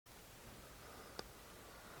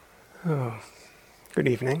Oh, good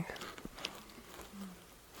evening.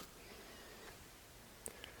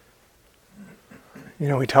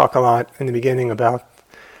 We talk a lot in the beginning about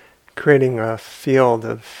creating a field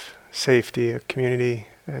of safety, a community,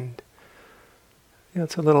 and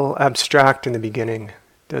it's a little abstract in the beginning.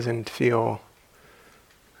 It doesn't feel,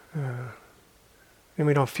 and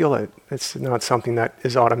we don't feel it. It's not something that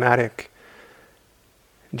is automatic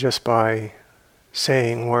just by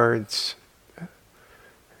saying words.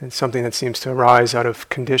 It's something that seems to arise out of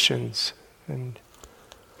conditions. And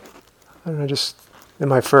I don't know, just in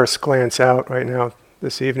my first glance out right now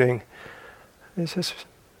this evening, there's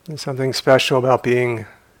something special about being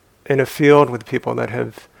in a field with people that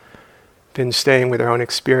have been staying with their own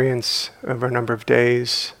experience over a number of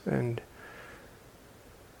days. And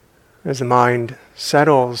as the mind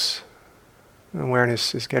settles,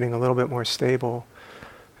 awareness is getting a little bit more stable.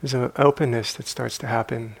 There's an openness that starts to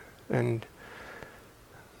happen. And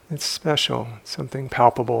it's special, it's something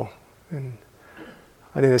palpable. And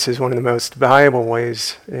I think this is one of the most valuable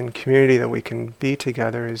ways in community that we can be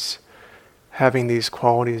together, is having these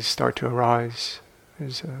qualities start to arise.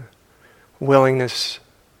 There's a willingness,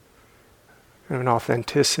 an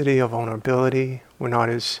authenticity, a vulnerability. We're not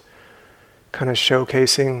as kind of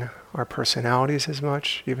showcasing our personalities as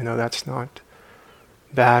much, even though that's not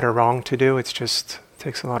bad or wrong to do. It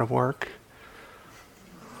takes a lot of work.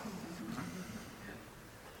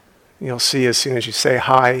 You'll see as soon as you say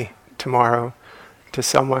hi tomorrow to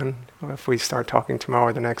someone, or if we start talking tomorrow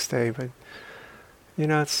or the next day, but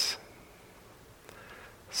it's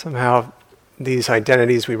somehow these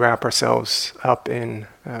identities we wrap ourselves up in,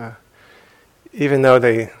 even though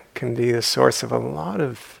they can be the source of a lot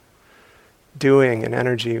of doing and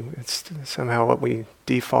energy, it's somehow what we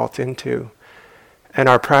default into. And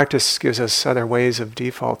our practice gives us other ways of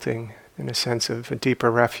defaulting, in a sense of a deeper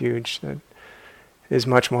refuge that is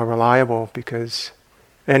much more reliable, because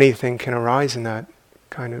anything can arise in that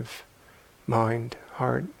kind of mind,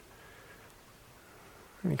 heart.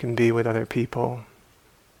 You can be with other people,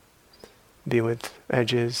 be with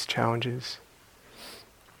edges, challenges.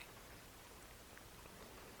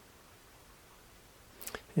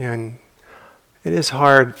 And it is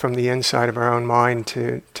hard from the inside of our own mind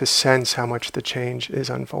to sense how much the change is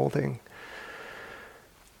unfolding.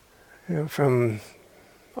 From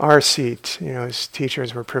our seat, as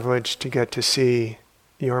teachers, we're privileged to get to see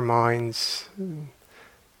your minds in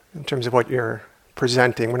terms of what you're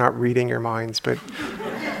presenting. We're not reading your minds, but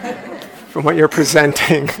from what you're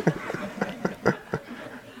presenting,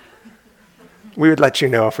 we would let you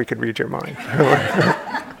know if we could read your mind.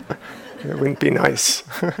 It wouldn't be nice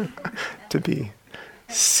to be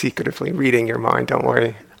secretively reading your mind, don't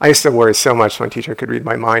worry. I used to worry so much when a teacher could read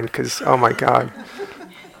my mind, because, oh my God,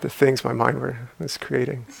 the things my mind was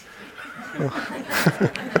creating. I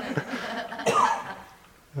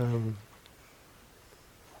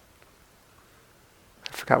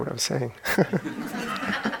forgot what I was saying.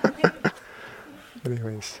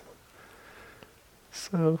 Anyways,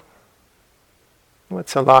 so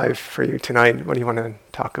what's alive for you tonight? What do you want to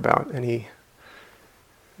talk about? Anything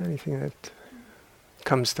that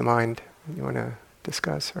comes to mind you want to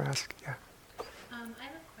discuss or ask? Yeah. I have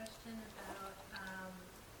a question about,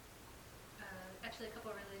 actually a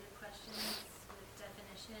couple of related questions with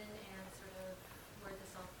definition and sort of where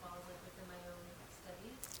this all falls within my own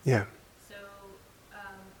studies. Yeah. So,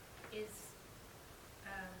 is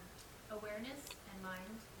awareness and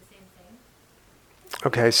mind the same thing?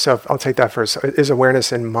 Okay, so I'll take that first. Is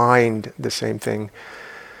awareness and mind the same thing?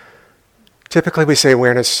 Typically we say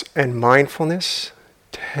awareness and mindfulness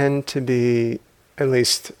tend to be, at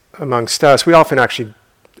least amongst us, we often actually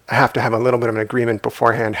have to have a little bit of an agreement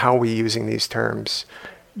beforehand. How are we using these terms?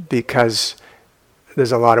 Because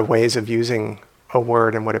there's a lot of ways of using a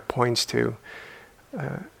word and what it points to.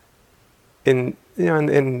 In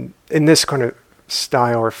this kind of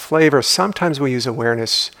style or flavor, sometimes we use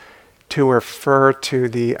awareness to refer to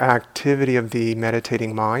the activity of the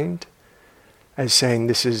meditating mind, as saying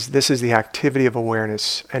this is the activity of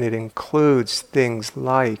awareness, and it includes things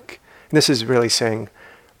like, and this is really saying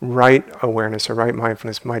right awareness or right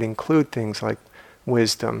mindfulness might include things like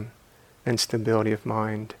wisdom and stability of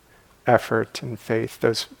mind, effort and faith,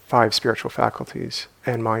 those 5 spiritual faculties,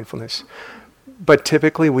 and mindfulness. But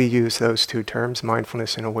typically we use those 2 terms,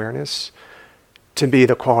 mindfulness and awareness, to be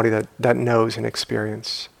the quality that knows and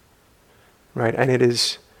experience. Right? And it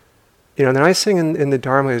is, the nice thing in the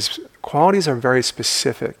Dharma is qualities are very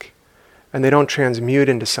specific, and they don't transmute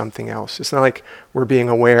into something else. It's not like we're being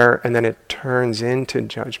aware and then it turns into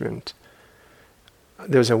judgment.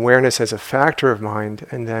 There's awareness as a factor of mind,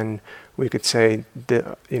 and then we could say,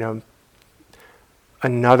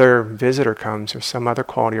 another visitor comes or some other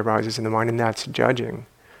quality arises in the mind, and that's judging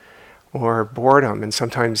or boredom. And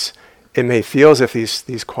sometimes it may feel as if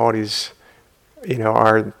these qualities,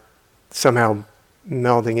 are somehow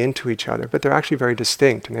melding into each other, but they're actually very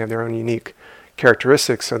distinct and they have their own unique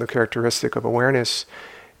characteristics. So the characteristic of awareness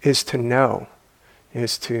is to know,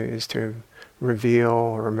 is to reveal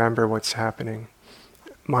or remember what's happening.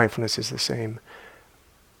 Mindfulness is the same.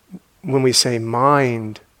 When we say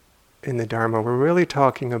mind in the Dharma, we're really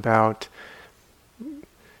talking about,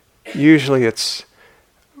 usually it's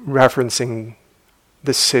referencing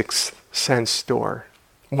the sixth sense door,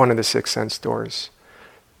 one of the six sense doors.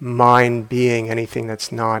 Mind being anything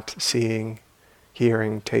that's not seeing,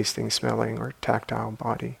 hearing, tasting, smelling, or tactile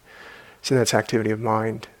body. So that's activity of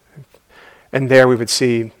mind. And there we would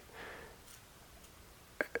see,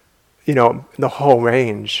 the whole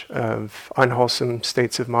range of unwholesome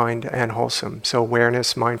states of mind and wholesome. So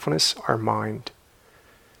awareness, mindfulness are mind,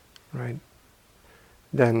 right?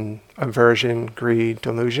 Then aversion, greed,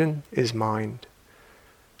 delusion is mind,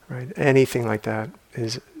 right? Anything like that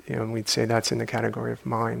is, we'd say that's in the category of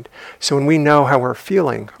mind. So when we know how we're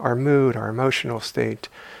feeling, our mood, our emotional state,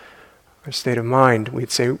 our state of mind,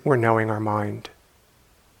 we'd say we're knowing our mind,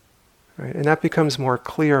 right? And that becomes more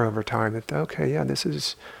clear over time that, okay, yeah, this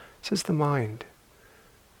is the mind.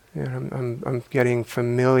 I'm getting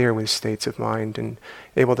familiar with states of mind and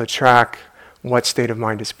able to track what state of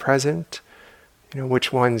mind is present,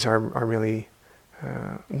 which ones are really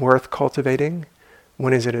worth cultivating.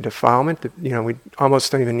 When is it a defilement? We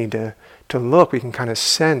almost don't even need to look. We can kind of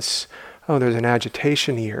sense, there's an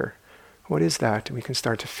agitation here. What is that? And we can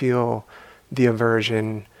start to feel the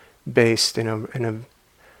aversion based in a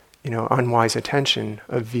unwise attention,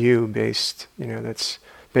 a view based, that's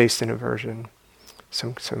based in aversion.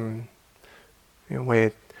 Some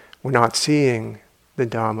way we're not seeing the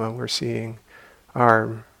Dhamma, we're seeing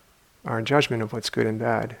our judgment of what's good and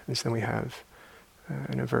bad, and so then we have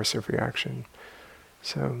an aversive reaction.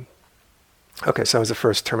 So that was the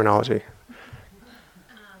first terminology. And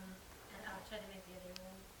I'll try to make the other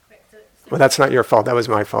one quick. Well, that's not your fault. That was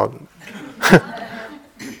my fault. Because I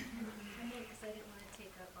didn't want to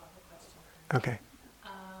take up all the questions. Okay.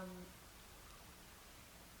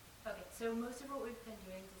 Okay, so most of what we've been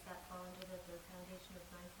doing, does that fall under the third foundation of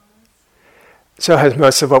mindfulness? So has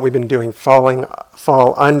most of what we've been doing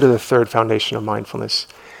fall under the third foundation of mindfulness?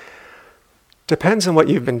 Depends on what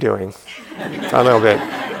you've been doing, a little bit.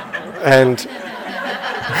 And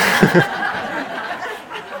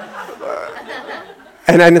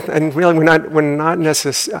and really we're not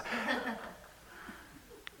necessarily.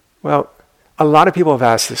 Well, a lot of people have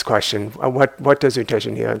asked this question: what does U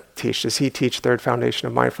Tejaniya teach? Does he teach third foundation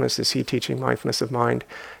of mindfulness? Is he teaching mindfulness of mind?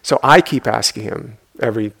 So I keep asking him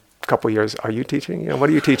every couple of years, are you teaching? What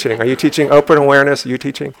are you teaching? Are you teaching open awareness? Are you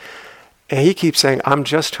teaching? And he keeps saying, I'm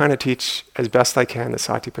just trying to teach as best I can the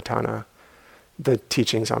Satipatthana, the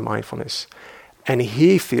teachings on mindfulness. And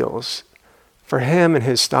he feels, for him and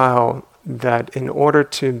his style, that in order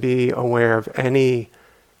to be aware of any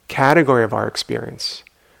category of our experience,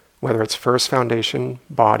 whether it's first foundation,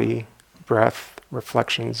 body, breath,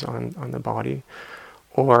 reflections on the body,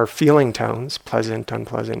 or feeling tones, pleasant,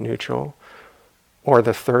 unpleasant, neutral, or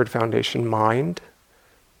the third foundation, mind,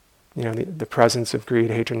 the presence of greed,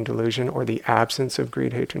 hatred, and delusion, or the absence of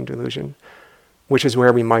greed, hatred, and delusion, which is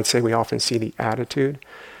where we might say we often see the attitude,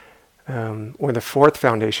 or the fourth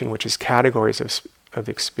foundation, which is categories of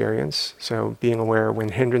experience. So being aware when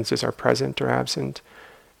hindrances are present or absent,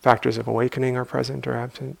 factors of awakening are present or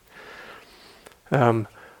absent.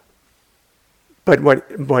 But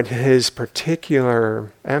what his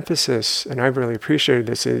particular emphasis, and I've really appreciated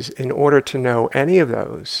this, is in order to know any of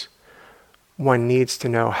those, one needs to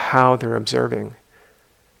know how they're observing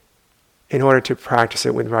in order to practice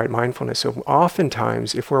it with right mindfulness. So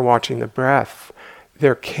oftentimes, if we're watching the breath,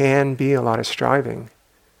 there can be a lot of striving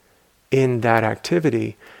in that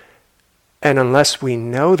activity. And unless we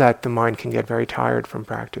know that, the mind can get very tired from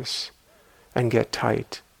practice and get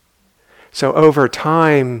tight. So over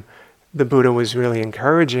time, the Buddha was really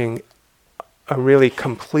encouraging a really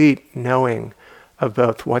complete knowing of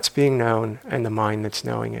both what's being known and the mind that's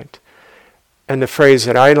knowing it. And the phrase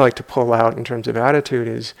that I'd like to pull out in terms of attitude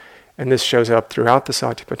is, and this shows up throughout the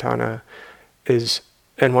Satipatthana, is,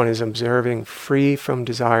 and one is observing free from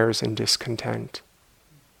desires and discontent.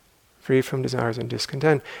 Free from desires and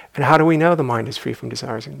discontent. And how do we know the mind is free from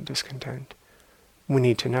desires and discontent? We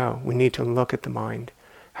need to know. We need to look at the mind.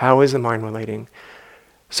 How is the mind relating?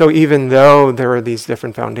 So even though there are these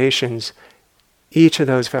different foundations, each of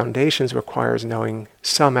those foundations requires knowing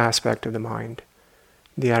some aspect of the mind,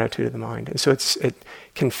 the attitude of the mind. And so it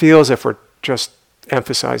can feel as if we're just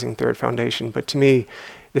emphasizing third foundation, but to me,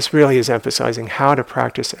 this really is emphasizing how to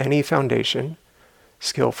practice any foundation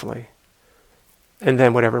skillfully. And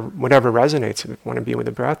then whatever resonates, if we want to be with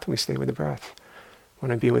the breath, we stay with the breath.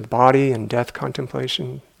 Want to be with body and death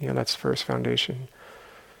contemplation, that's first foundation.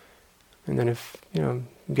 And then if,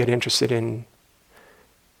 get interested in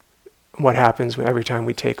what happens every time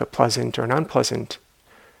we take a pleasant or an unpleasant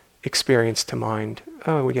experience to mind,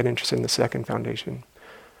 we get interested in the second foundation.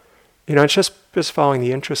 It's just following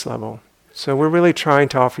the interest level. So we're really trying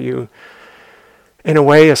to offer you, in a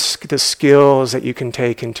way, the skills that you can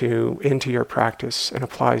take into your practice and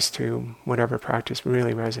applies to whatever practice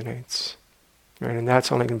really resonates. Right? And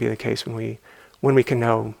that's only going to be the case when we can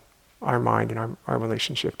know our mind and our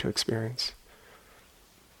relationship to experience.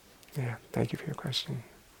 Yeah, thank you for your question.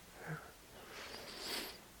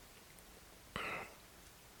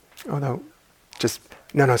 Although,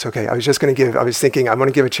 no, it's okay. I was thinking I'm going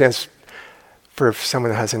to give a chance for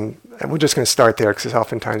someone that hasn't, and we're just going to start there because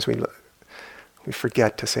oftentimes we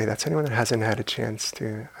forget to say that's anyone that hasn't had a chance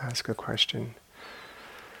to ask a question.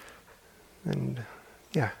 And,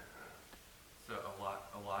 yeah. So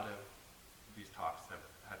a lot of these talks have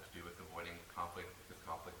had to do with avoiding conflict because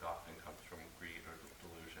conflict often comes from greed or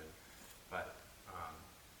delusion. But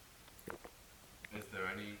is there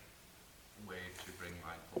any way to bring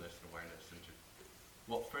mindfulness and awareness into?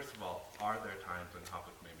 Well, first of all, are there times when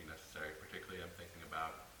conflict may be necessary? Particularly, I'm thinking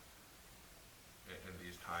about in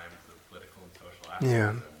these times of political and social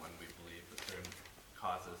activism, when we believe that certain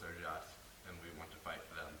causes are just and we want to fight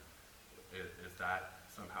for them. Is that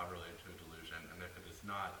somehow related to a delusion? And if it is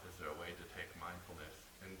not, is there a way to take mindfulness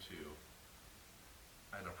into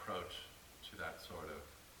an approach to that sort of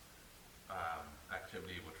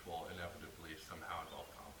activity which will inevitably somehow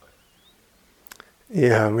involve conflict?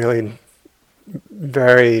 Yeah, really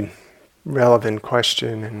very relevant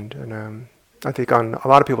question, and I think on a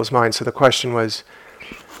lot of people's minds. So the question was,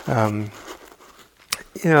 in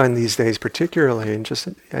these days particularly,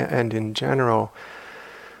 and in general,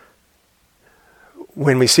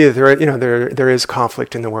 when we see that there is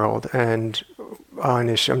conflict in the world, and on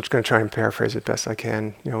issue, I'm just going to try and paraphrase it best I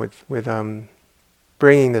can. With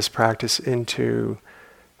bringing this practice into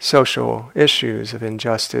social issues of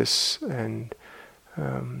injustice and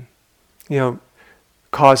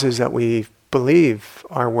causes that we believe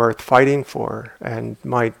are worth fighting for and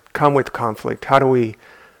might come with conflict. How do we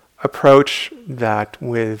approach that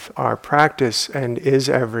with our practice? And is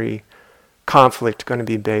every conflict going to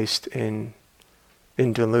be based in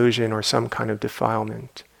delusion or some kind of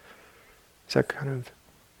defilement? Is that kind of,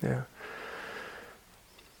 yeah.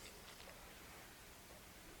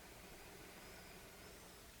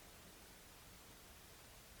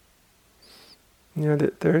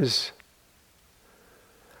 There's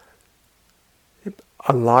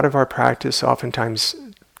a lot of our practice oftentimes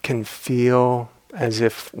can feel as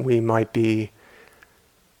if we might be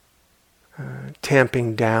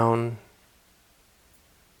tamping down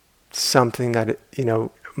something that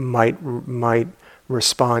might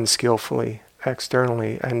respond skillfully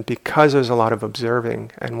externally, and because there's a lot of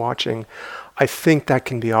observing and watching, I think that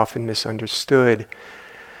can be often misunderstood.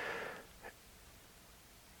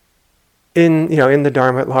 In the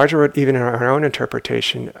Dharma at large, or even in our own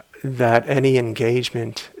interpretation, that any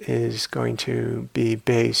engagement is going to be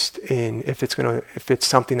based in, if it's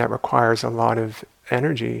something that requires a lot of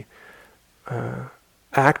energy,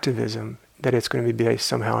 activism, that it's going to be based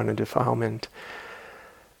somehow on a defilement.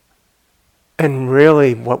 And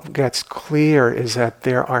really what gets clear is that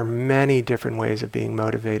there are many different ways of being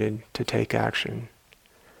motivated to take action.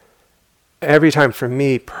 Every time for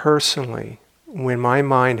me personally, when my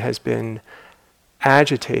mind has been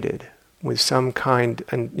agitated with some kind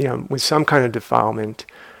of defilement,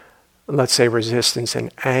 let's say resistance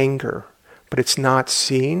and anger, but it's not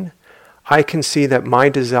seen, I can see that my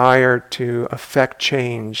desire to affect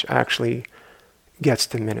change actually gets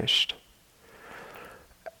diminished.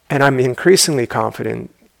 And I'm increasingly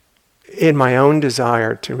confident in my own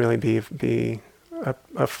desire to really be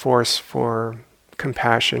a force for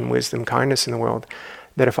compassion, wisdom, kindness in the world,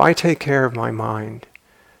 that if I take care of my mind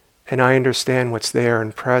and I understand what's there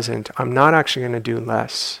and present, I'm not actually going to do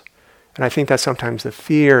less. And I think that sometimes the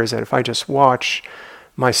fear is that if I just watch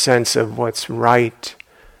my sense of what's right,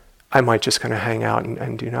 I might just kind of hang out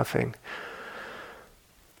and do nothing.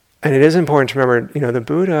 And it is important to remember, the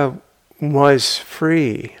Buddha was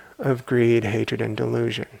free of greed, hatred, and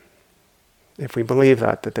delusion. If we believe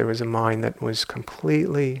that there was a mind that was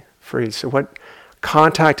completely free. So what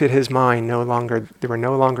contacted his mind there were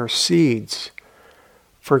no longer seeds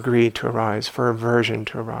for greed to arise, for aversion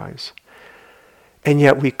to arise. And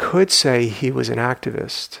yet we could say he was an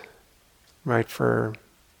activist. right, for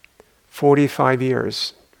 45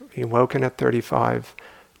 years. He woken at 35,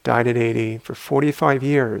 died at 80. For 45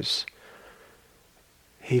 years,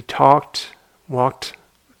 he walked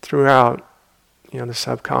throughout, the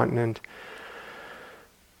subcontinent,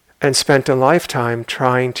 and spent a lifetime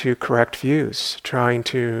trying to correct views, trying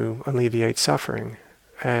to alleviate suffering,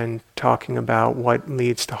 and talking about what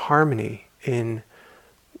leads to harmony in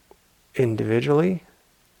individually,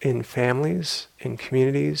 in families, in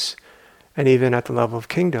communities, and even at the level of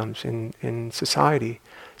kingdoms in society.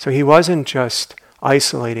 So he wasn't just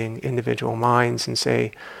isolating individual minds and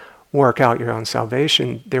say, work out your own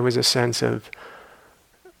salvation. There was a sense of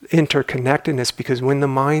interconnectedness, because when the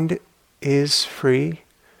mind is free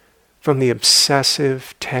from the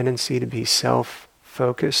obsessive tendency to be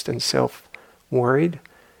self-focused and self-worried,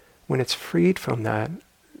 when it's freed from that,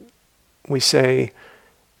 we say,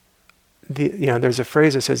 there's a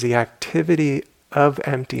phrase that says the activity of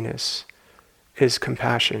emptiness is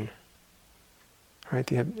compassion. Right?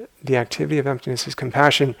 The activity of emptiness is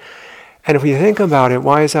compassion. And if we think about it,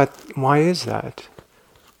 why is that?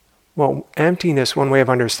 Well, emptiness, one way of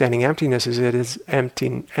understanding emptiness is it is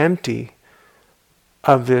empty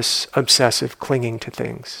of this obsessive clinging to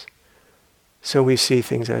things. So we see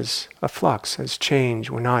things as a flux, as change.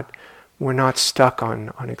 We're not stuck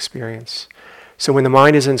on experience. So when the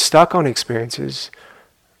mind isn't stuck on experiences,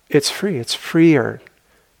 it's free. It's freer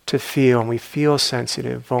to feel, and we feel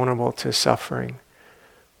sensitive, vulnerable to suffering.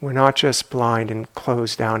 We're not just blind and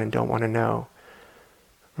closed down and don't want to know.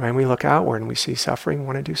 Right? We look outward and we see suffering and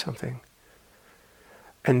want to do something.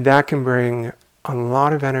 And that can bring a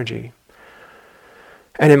lot of energy.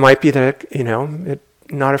 And it might be that,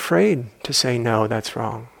 not afraid to say, no, that's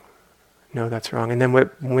wrong. No, that's wrong. And then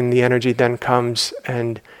when the energy then comes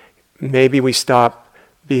and maybe we stop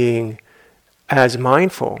being as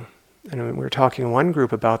mindful. And we were talking in one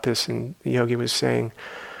group about this, and the yogi was saying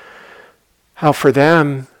how for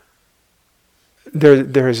them,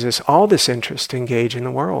 there's all this interest to engage in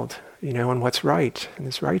the world, and what's right, and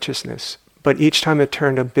this righteousness. But each time it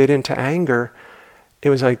turned a bit into anger, it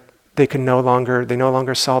was like they no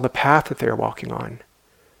longer saw the path that they were walking on,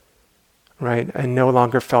 right? And no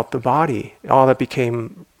longer felt the body. All that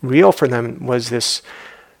became real for them was this,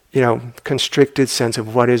 constricted sense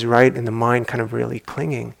of what is right, and the mind kind of really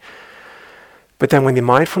clinging. But then when the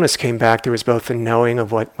mindfulness came back, there was both the knowing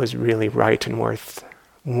of what was really right and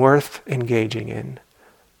worth engaging in,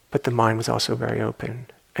 but the mind was also very open,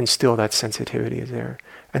 and still that sensitivity is there.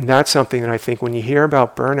 And that's something that I think when you hear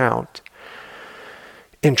about burnout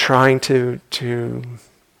in trying to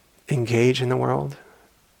engage in the world,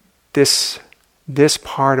 this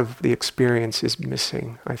part of the experience is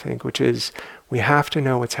missing, I think, which is we have to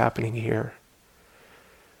know what's happening here.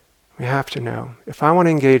 We have to know. If I want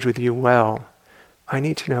to engage with you well, I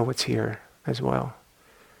need to know what's here as well.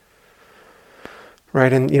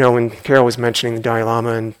 Right, and when Carol was mentioning the Dalai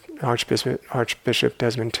Lama and Archbishop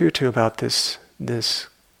Desmond Tutu about this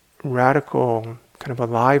radical kind of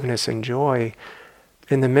aliveness and joy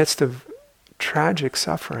in the midst of tragic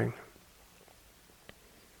suffering.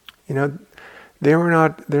 They're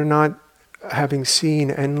not having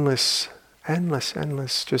seen endless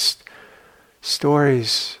just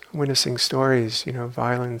stories, witnessing stories,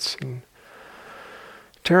 violence and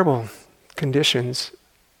terrible conditions.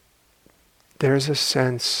 There's a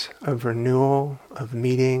sense of renewal, of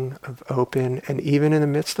meeting, of open, and even in the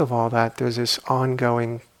midst of all that, there's this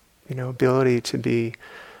ongoing, ability to be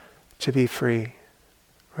free,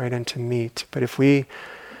 right, and to meet. But if we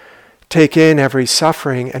take in every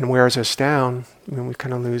suffering and wears us down, we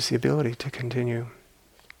kind of lose the ability to continue.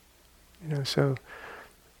 So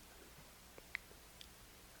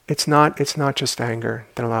it's not just anger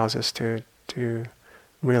that allows us to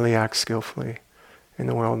really act skillfully in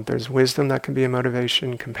the world. There's wisdom that can be a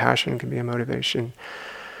motivation, compassion can be a motivation.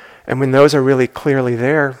 And when those are really clearly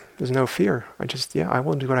there, there's no fear. I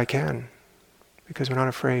will do what I can because we're not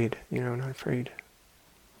afraid, not afraid.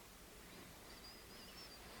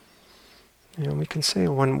 We can say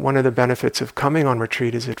one of the benefits of coming on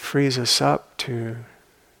retreat is it frees us up to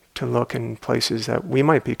look in places that we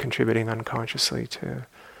might be contributing unconsciously to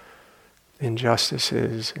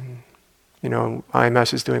injustices. And,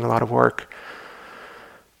 IMS is doing a lot of work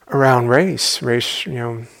around race,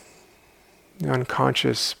 the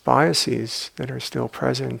unconscious biases that are still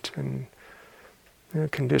present, and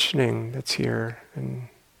conditioning that's here. And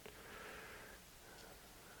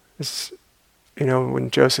this, when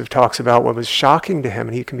Joseph talks about what was shocking to him,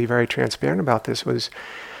 and he can be very transparent about this, was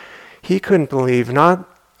he couldn't believe, not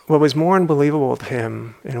what was more unbelievable to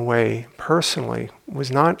him in a way personally was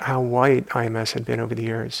not how white IMS had been over the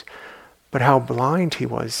years, but how blind he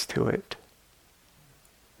was to it.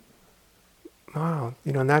 wow,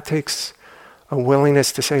 and that takes a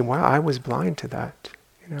willingness to say, wow, I was blind to that.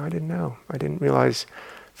 I didn't know. I didn't realize.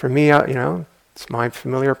 For me, it's my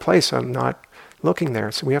familiar place. I'm not looking there.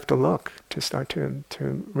 So we have to look to start to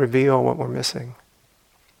reveal what we're missing.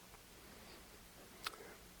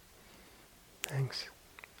 Thanks.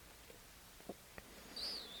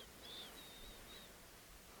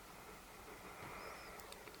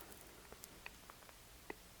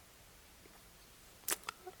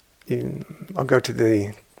 I'll go to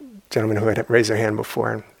the gentleman who had raised their hand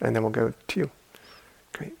before, and then we'll go to you.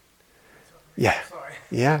 Great. Yeah. Sorry.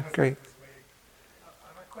 Yeah, great.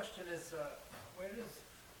 My question is, where does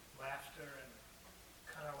laughter and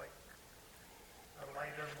kind of like a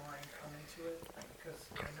lighter mind come into it? Because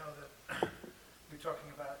I know that you're talking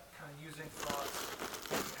about kind of using thoughts.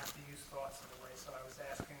 You have to use thoughts in a way. So I was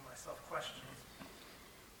asking myself questions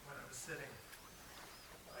when I was sitting.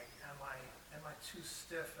 Like, am I too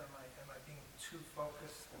stiff? Am I being too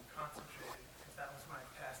focused and concentrated? Because that was my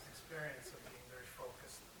past experience of being very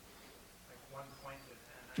focused, like one-pointed,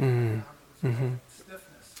 and I found it was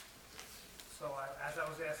stiffness. So as I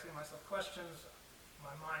was asking myself questions,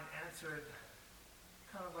 my mind answered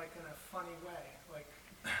kind of like in a funny way. Like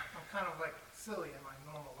I'm kind of like silly in my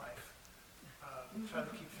normal life. Try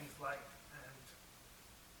to keep things light, and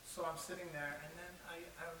so I'm sitting there, and then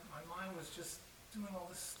my mind was just doing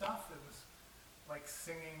all this stuff. It was like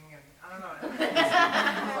singing, and I don't know. It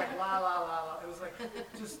was like la la la la. It was like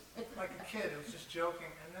just like a kid. It was just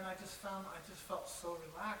joking, and then I just felt so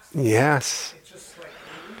relaxed. Yes. It just like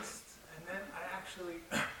released, and then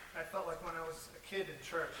I felt like when I was a kid in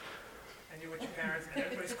church, and you're with your parents, and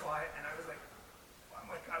everybody's quiet, and I was like,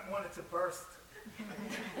 I wanted to burst,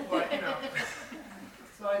 but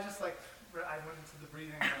so I just I went into the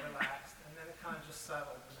breathing, and I relaxed, and then it kind of just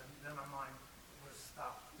settled, and then my mind was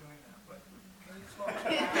stopped doing that. But can you talk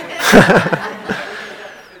about how does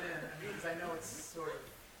that fit in? Because I know it sort of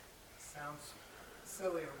sounds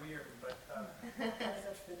silly or weird, but how does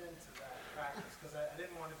that fit into that practice? Because I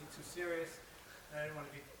didn't want to be too serious, and I didn't want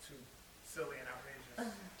to be too silly and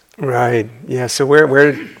outrageous. Right. Yeah. So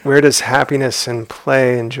where does happiness and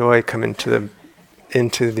play and joy come into the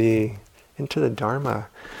Dharma?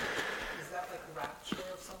 Is that like rapture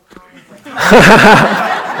of some kind?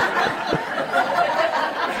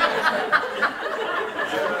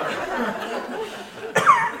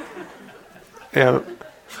 Yeah.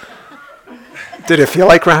 Did it feel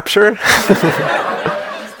like rapture? Just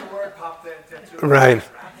the word popped into it. Right.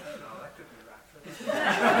 Rapture? No, that could be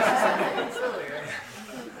rapture. Silly,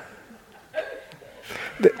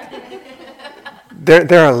 right?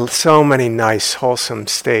 There are so many nice, wholesome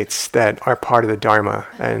states that are part of the Dharma,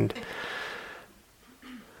 and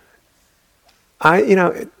I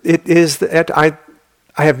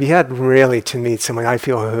have yet really to meet someone I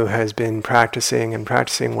feel who has been practicing and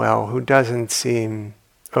practicing well, who doesn't seem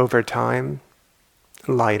over time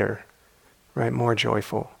lighter, right, more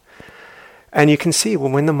joyful. And you can see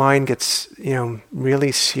when the mind gets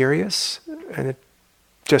really serious, and it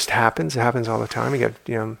just happens. It happens all the time. You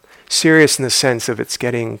get serious in the sense of it's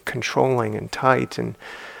getting controlling and tight, and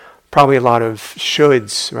probably a lot of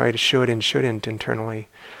shoulds, right? Should and shouldn't internally.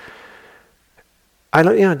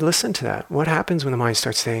 Listen to that. What happens when the mind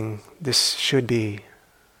starts saying, "This should be,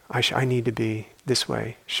 I need to be this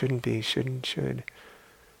way. Shouldn't be, shouldn't, should."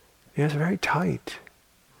 It's very tight,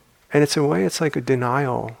 and it's like a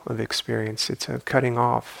denial of experience. It's a cutting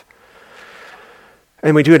off.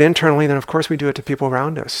 And we do it internally, then of course we do it to people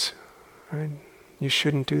around us. Right? You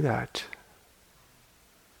shouldn't do that.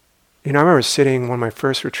 I remember sitting one of my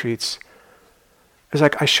first retreats. It was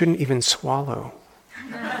like I shouldn't even swallow.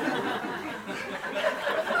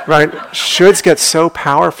 Right? Shoulds get so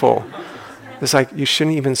powerful. It's like you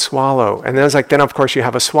shouldn't even swallow. And then it's like, then of course you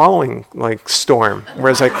have a swallowing storm.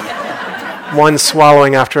 Whereas one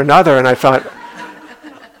swallowing after another, and I thought,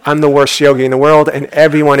 I'm the worst yogi in the world, and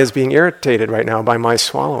everyone is being irritated right now by my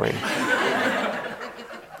swallowing.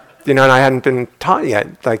 And I hadn't been taught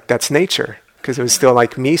yet, that's nature, because it was still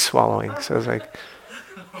me swallowing. So it was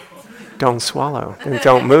don't swallow, and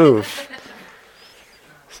don't move.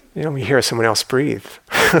 We hear someone else breathe.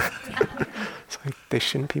 It's they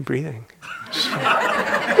shouldn't be breathing.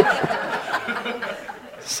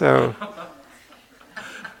 So,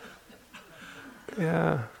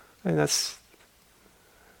 yeah, and it's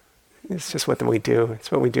just what we do.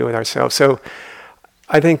 It's what we do with ourselves. So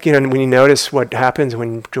I think, when you notice what happens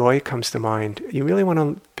when joy comes to mind, you really want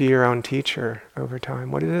to be your own teacher over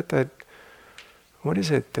time. What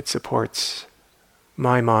is it that supports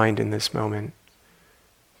my mind in this moment?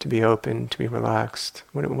 To be open, to be relaxed.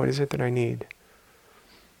 What is it that I need?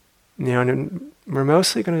 And we're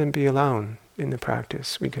mostly going to be alone. in the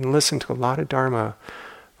practice. We can listen to a lot of Dharma,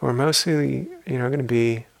 but we're mostly, going to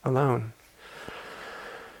be alone.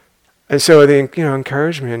 And so the,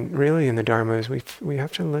 encouragement really in the Dharma is we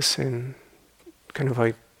have to listen, kind of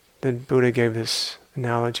like the Buddha gave this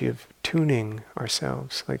analogy of tuning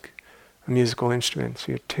ourselves, like a musical instrument.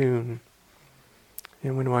 So you tune.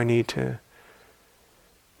 When do I need to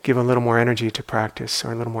give a little more energy to practice,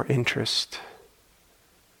 or a little more interest?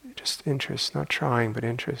 Just interest, not trying, but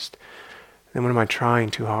interest. And when am I trying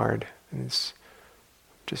too hard? And it's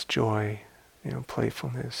just joy,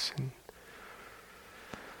 playfulness.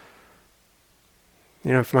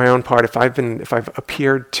 And for my own part, if I've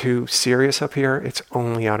appeared too serious up here, it's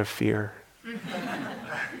only out of fear.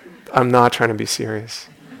 I'm not trying to be serious.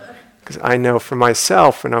 Because I know for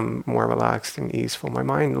myself, when I'm more relaxed and easeful, my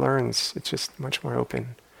mind learns. It's just much more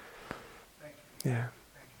open. Yeah.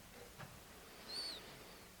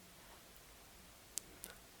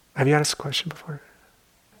 Have you asked a question before?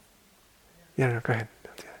 Yeah, no, go ahead.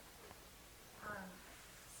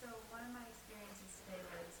 So one of my experiences today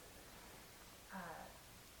was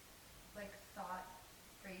like thought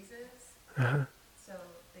phrases. Uh-huh. So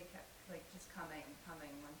they kept like just coming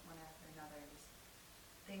one after another. Just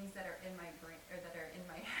things that are in my brain or that are in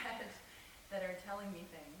my head that are telling me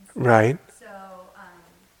things. Right. So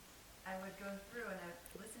I would go through and I would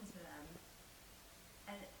listen to them,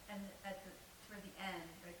 and toward the end,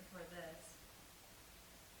 right before this,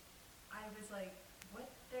 I was like,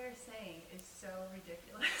 what they're saying is so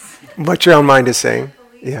ridiculous. What your own mind is saying. I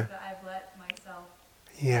can't believe Yeah. that I've let myself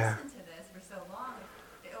Yeah. listen to this for so long.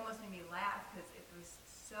 It almost made me laugh because it was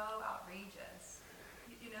so outrageous.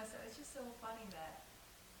 So it's just so funny that,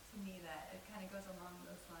 to me, that it kind of goes along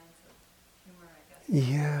those lines of humor, I guess.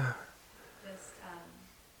 Yeah. Just,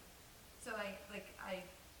 so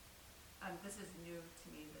this is new to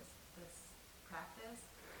me, this practice.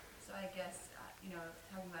 So I guess,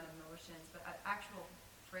 talking about emotions, but actual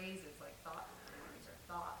phrases like thought forms or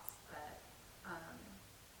thoughts that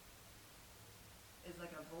is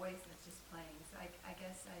like a voice that's just playing. So I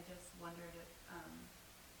guess I just wondered if,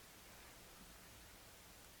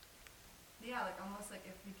 like almost like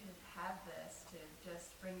if we could have this to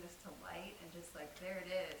just bring this to light and just like, there it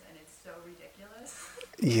is, and it's so ridiculous.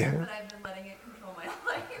 Yeah. But I've been letting it control my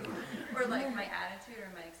life, or like my attitude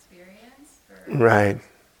or my experience. Right. It's,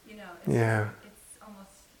 Yeah. It's almost,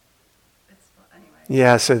 anyway.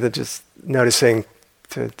 Yeah, so that just noticing,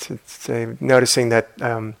 noticing that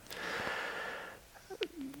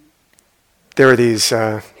there are these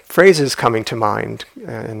phrases coming to mind,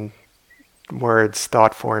 and words,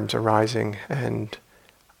 thought forms arising, and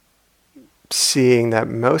seeing that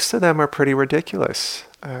most of them are pretty ridiculous,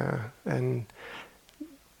 and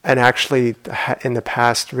actually in the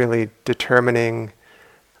past really determining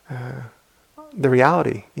the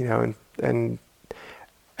reality, and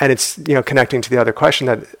it's connecting to the other question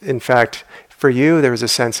that in fact for you there was a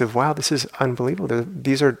sense of, wow, this is unbelievable.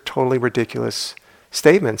 These are totally ridiculous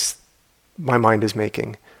statements my mind is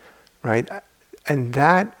making, right? And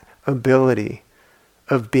that ability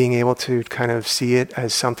of being able to kind of see it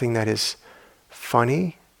as something that is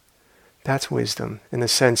funny, that's wisdom, in the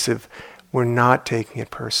sense of we're not taking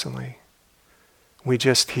it personally. We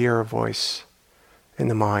just hear a voice in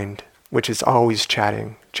the mind, which is always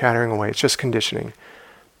chattering away. It's just conditioning.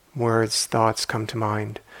 Words, thoughts come to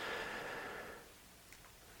mind.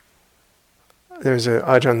 There's a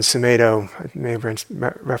Ajahn Sumedho, I may have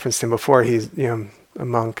referenced him before. He's a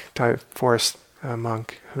monk, type forest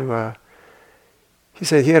monk, who he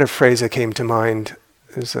said he had a phrase that came to mind.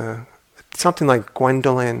 It was something like,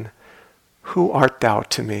 "Gwendolyn, who art thou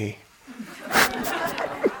to me?"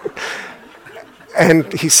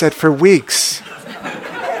 And he said for weeks,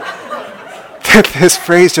 this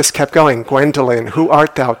phrase just kept going, "Gwendolyn, who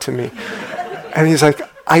art thou to me?" And he's like,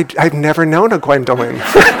 I've never known a Gwendolyn.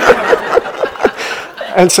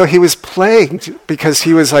 And so he was plagued because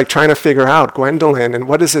he was like trying to figure out Gwendolyn and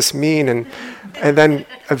what does this mean? And then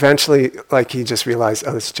eventually like he just realized,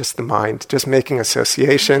 oh, it's just the mind, just making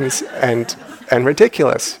associations and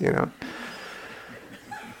ridiculous,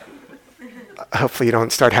 Hopefully you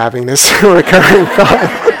don't start having this recurring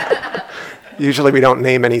thought. Usually we don't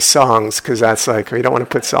name any songs because that's like, we don't want to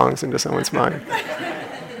put songs into someone's mind.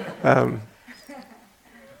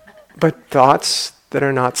 But thoughts that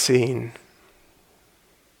are not seen,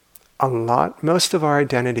 most of our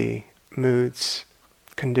identity, moods,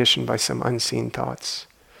 conditioned by some unseen thoughts.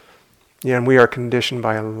 And we are conditioned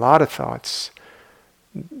by a lot of thoughts,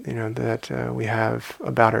 that we have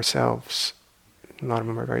about ourselves. A lot of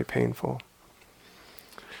them are very painful.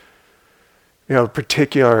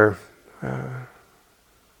 Particular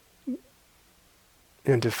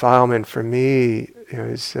defilement for me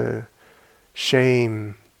is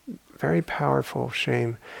shame, very powerful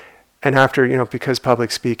shame. And after, because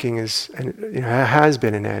public speaking has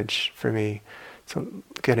been an edge for me, so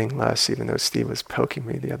getting less, even though Steve was poking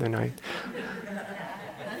me the other night.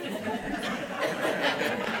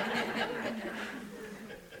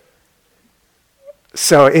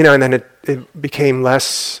 So, and then it became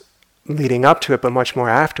less leading up to it, but much more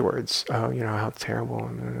afterwards. Oh, how terrible,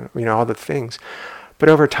 all the things. But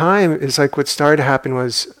over time, it's like what started to happen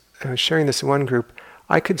was, I was sharing this in one group,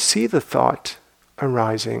 I could see the thought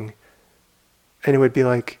arising, and it would be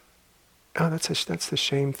like, oh, that's the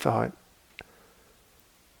shame thought.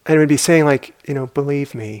 And it would be saying like,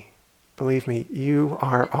 believe me, you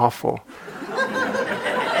are awful.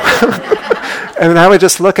 And I would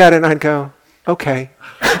just look at it and I'd go, okay,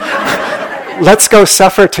 let's go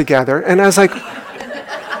suffer together. And I was like,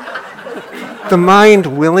 the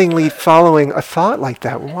mind willingly following a thought like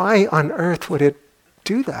that, why on earth would it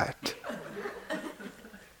do that?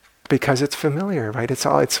 Because it's familiar, right? It's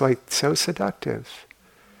like so seductive.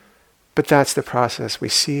 But that's the process. We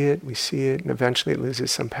see it, and eventually it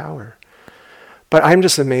loses some power. But I'm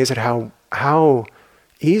just amazed at how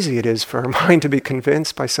easy it is for our mind to be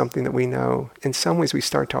convinced by something that we know. In some ways we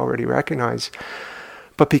start to already recognize.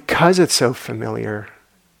 But because it's so familiar,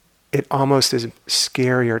 it almost is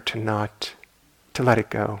scarier to let it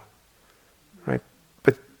go. Right?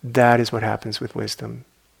 But that is what happens with wisdom.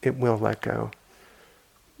 It will let go.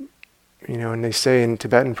 And they say in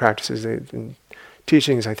Tibetan practices, in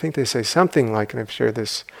teachings, I think they say something like, and I've shared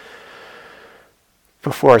this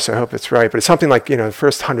before, so I hope it's right, but it's something like, the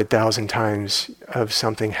first 100,000 times of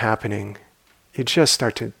something happening, you just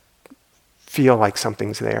start to feel like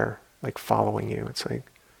something's there, like following you. It's like,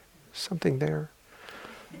 something there.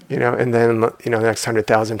 And then, the next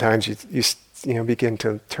 100,000 times you begin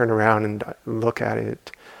to turn around and look at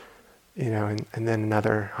it, and then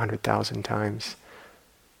another 100,000 times.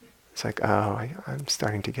 It's like, oh, I'm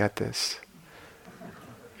starting to get this.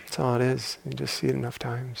 That's all it is. You just see it enough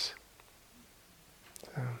times.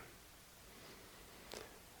 So.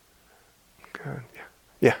 Good.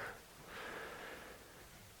 Yeah.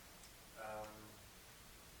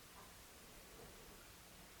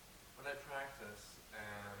 When I practice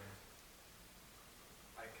and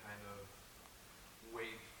I kind of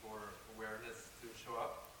wait for awareness to show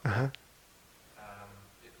up, Uh-huh.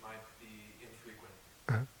 it might be infrequent.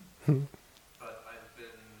 Uh-huh. But I've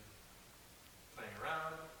been playing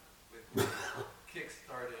around with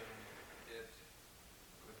kick-starting it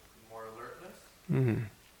with more alertness. Mm-hmm.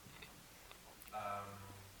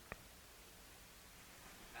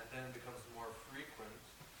 And then it becomes more frequent,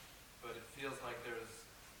 but it feels like there's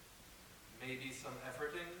maybe some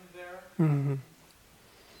efforting there. Mm-hmm.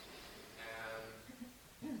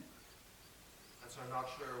 And so I'm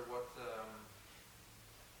not sure what,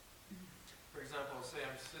 for example, say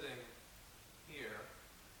I'm sitting here,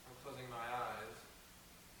 I'm closing my eyes,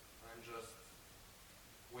 I'm just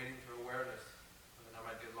waiting for awareness, and then I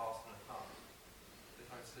might get lost in a thought.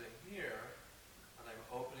 If I'm sitting here, and I'm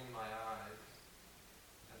opening my eyes,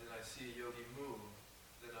 and then I see a yogi move,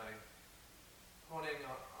 then I, honing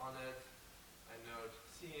on it, I note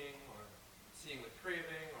seeing with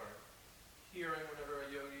craving, or hearing whenever a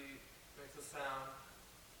yogi makes a sound.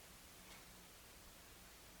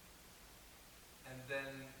 And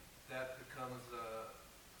then that becomes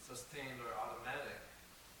sustained or automatic,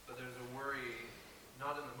 but there's a worry,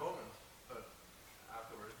 not in the moment, but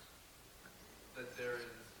afterwards, that there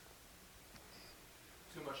is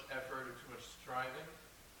too much effort or too much striving.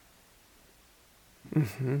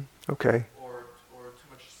 Mm-hmm. Okay. Or too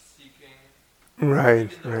much seeking.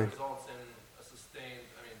 Right, even though right. it results in a sustained,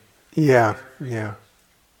 Yeah, very yeah. frequent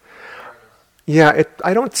awareness. Yeah,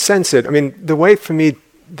 I don't sense it. I mean, the way for me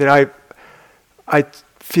that I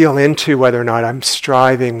feel into whether or not I'm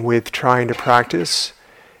striving with trying to practice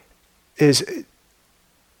is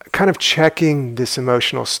kind of checking this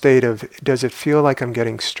emotional state of, does it feel like I'm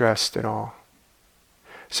getting stressed at all?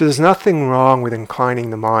 So there's nothing wrong with inclining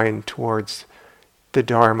the mind towards the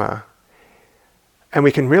Dharma. And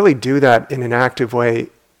we can really do that in an active way,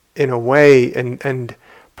 and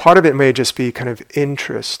part of it may just be kind of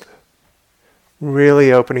interest,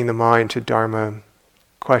 really opening the mind to Dharma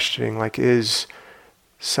questioning, like, is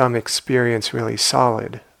some experience really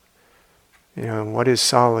solid? What is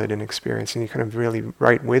solid in experience? And you kind of really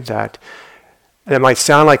right with that. And it might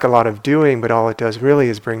sound like a lot of doing, but all it does really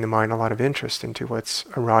is bring the mind a lot of interest into what's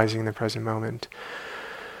arising in the present moment.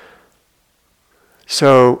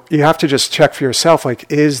 So you have to just check for yourself, like,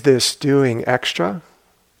 is this doing extra?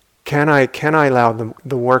 can I allow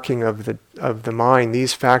the working of the mind,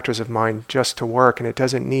 these factors of mind, just to work, and it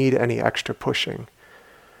doesn't need any extra pushing.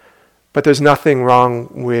 But there's nothing wrong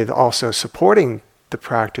with also supporting the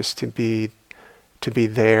practice to be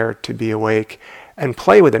there, to be awake, and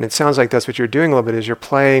play with it. And it sounds like that's what you're doing a little bit, is you're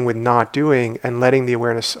playing with not doing and letting the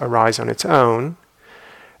awareness arise on its own.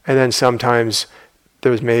 And then sometimes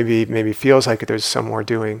there's maybe feels like there's some more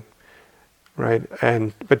doing, right?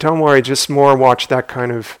 But don't worry, just more watch that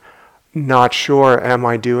kind of not sure, am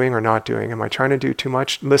I doing or not doing? Am I trying to do too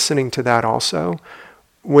much? Listening to that also,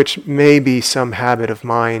 which may be some habit of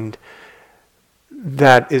mind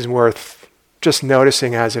that is worth just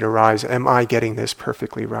noticing as it arises. Am I getting this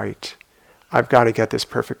perfectly right? I've got to get this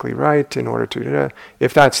perfectly right in order to,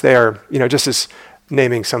 if that's there, just as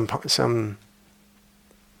naming some,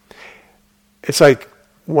 it's like,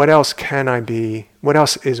 what else can I be? What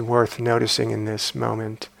else is worth noticing in this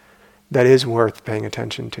moment that is worth paying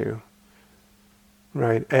attention to?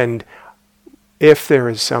 Right? And if there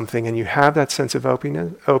is something and you have that sense of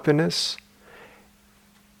openness,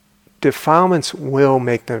 defilements will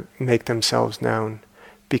make themselves known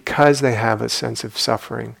because they have a sense of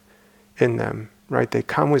suffering in them, right? They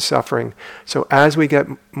come with suffering. So as we get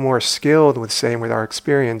more skilled with our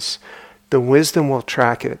experience, the wisdom will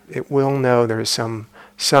track it. It will know there is some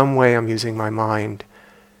way I'm using my mind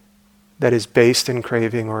that is based in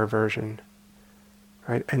craving or aversion.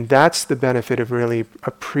 Right? And that's the benefit of really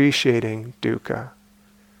appreciating dukkha.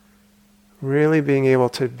 Really being able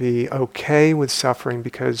to be okay with suffering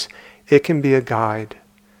because it can be a guide.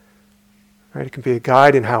 Right? It can be a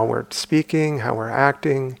guide in how we're speaking, how we're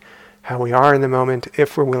acting, how we are in the moment,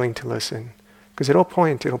 if we're willing to listen. Because it'll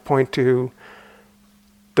point to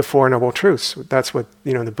the Four Noble Truths. That's what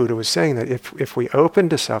the Buddha was saying, that if we open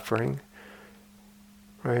to suffering,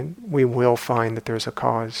 right, we will find that there's a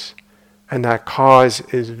cause. And that cause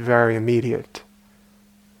is very immediate.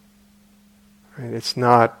 Right? It's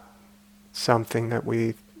not something that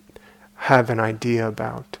we have an idea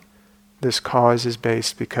about. This cause is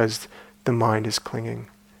based because the mind is clinging,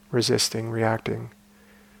 resisting, reacting.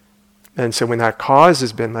 And so when that cause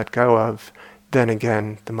has been let go of, then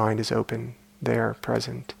again, the mind is open, there,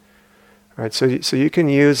 present. Right? So you can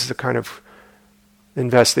use the kind of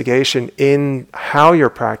investigation in how you're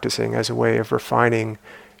practicing as a way of refining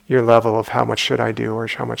your level of how much should I do or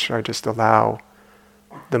how much should I just allow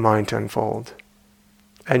the mind to unfold.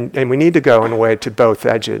 And we need to go in a way to both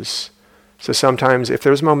edges. So sometimes if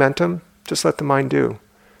there's momentum, just let the mind do.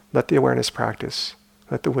 Let the awareness practice.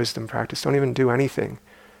 Let the wisdom practice. Don't even do anything.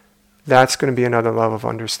 That's going to be another level of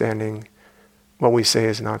understanding what we say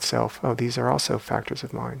is not self. Oh, these are also factors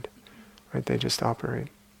of mind. Right? They just operate.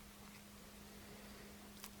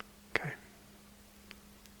 Okay.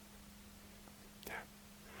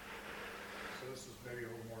 So this is maybe a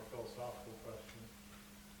little more philosophical question.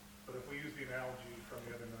 But if we use the analogy from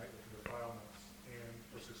the other night with the defilements, and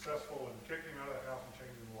we're successful in kicking them out of the house and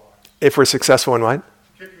changing the locks. If we're successful in what?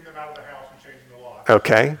 Kicking them out of the house and changing the locks.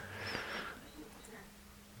 Okay.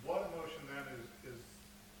 What emotion then is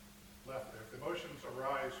left there? If the emotions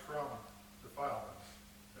arise from defilements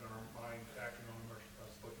and our mind acting on emotions,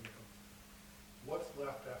 us looking at them, what's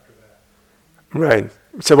left after that? Right.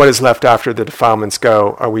 So what is left after the defilements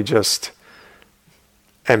go? Are we just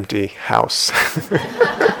empty house?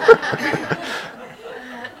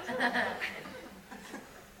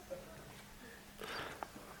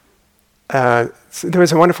 So there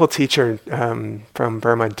was a wonderful teacher from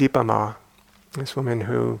Burma, Dipa Ma, this woman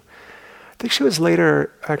who, I think she was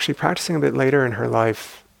later, actually practicing a bit later in her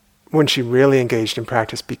life, when she really engaged in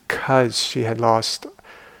practice because she had lost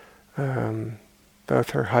both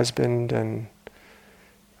her husband and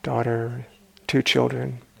daughter, 2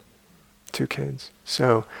 children, 2 kids.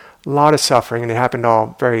 So a lot of suffering, and it happened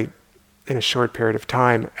all in a short period of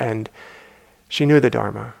time, and she knew the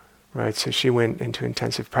Dharma. Right, so she went into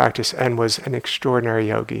intensive practice and was an extraordinary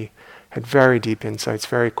yogi, had very deep insights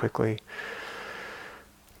very quickly,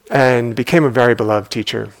 and became a very beloved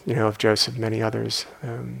teacher, of Joseph and many others.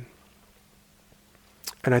 And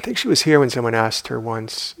I think she was here when someone asked her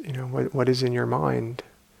once, what is in your mind?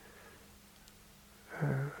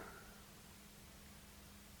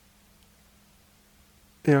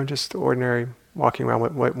 Just ordinary walking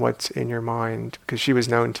around. What's in your mind? Because she was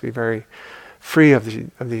known to be very free of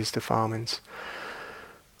these defilements.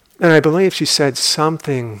 And I believe she said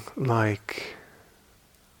something like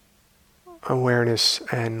awareness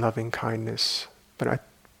and loving kindness. But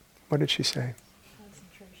what did she say?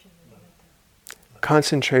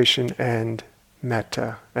 Concentration and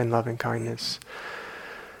metta and loving kindness.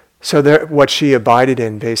 So what she abided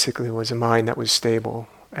in basically was a mind that was stable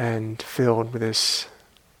and filled with this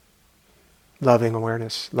loving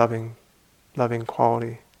awareness, loving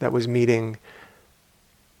quality that was meeting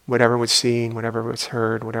whatever was seen, whatever was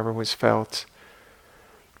heard, whatever was felt.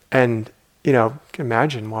 And,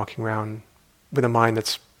 imagine walking around with a mind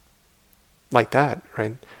that's like that,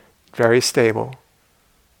 right? Very stable,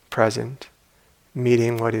 present,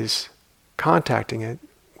 meeting what is contacting it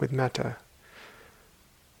with metta.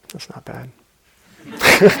 That's not bad.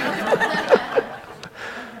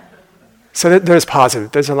 So there's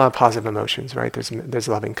a lot of positive emotions, right? There's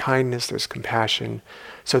loving kindness, there's compassion.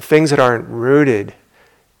 So things that aren't rooted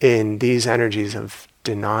in these energies of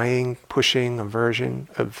denying, pushing, aversion,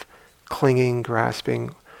 of clinging,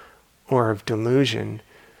 grasping, or of delusion,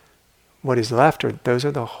 what is left those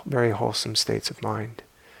are the very wholesome states of mind.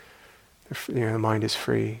 The mind is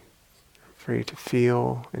free to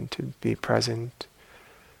feel and to be present.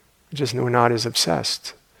 Just we're not as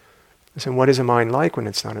obsessed. So what is a mind like when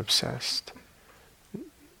it's not obsessed?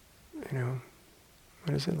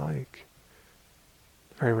 What is it like?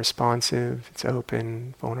 Very responsive, it's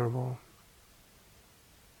open, vulnerable.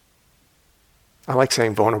 I like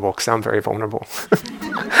saying vulnerable because I'm very vulnerable.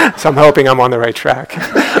 So I'm hoping I'm on the right track.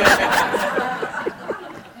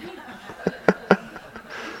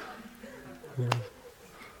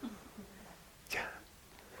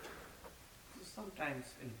 Sometimes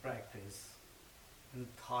in practice, when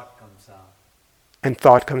thought comes up, And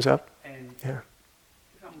thought comes up? and Yeah.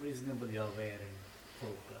 if I'm reasonably aware and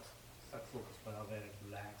focused, not focused but aware and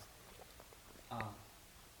relaxed,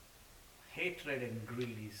 hatred and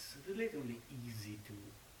greed is relatively easy to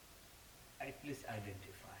at least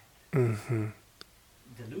identify. Mm-hmm.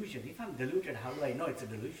 Delusion, if I'm deluded, how do I know it's a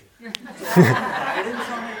delusion? So I have guidance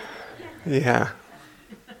on it. Yeah.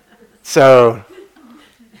 So,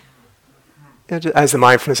 as the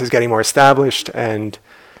mindfulness is getting more established and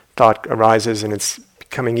thought arises and it's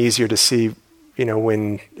becoming easier to see,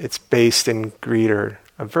 when it's based in greed or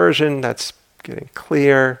aversion, that's getting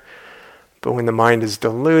clear. But when the mind is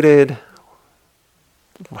deluded,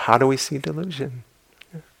 how do we see delusion?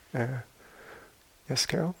 Yes,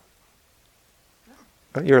 Carol?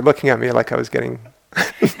 You're looking at me like I was getting...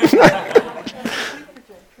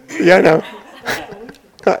 Yeah, I know.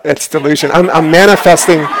 It's delusion. I'm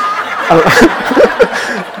manifesting...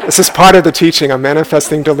 This is part of the teaching. I'm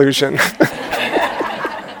manifesting delusion.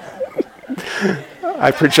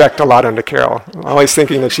 I project a lot onto Carol. I'm always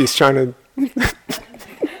thinking that she's trying to...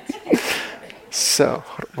 So,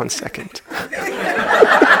 hold on 1 second.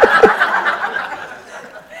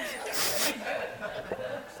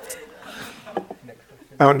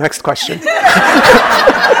 Oh, next question.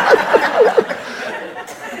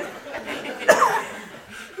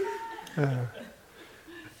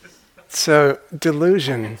 So,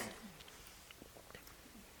 delusion.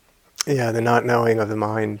 Yeah, the not knowing of the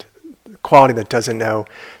mind, the quality that doesn't know.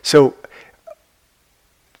 So,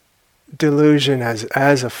 delusion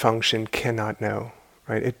as a function cannot know,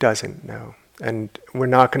 right? It doesn't know. And we're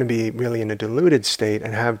not going to be really in a deluded state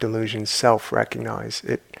and have delusion self-recognize.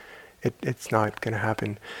 It's not going to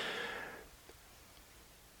happen.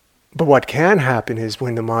 But what can happen is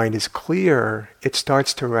when the mind is clear, it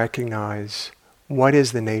starts to recognize what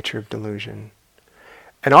is the nature of delusion.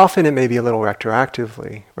 And often it may be a little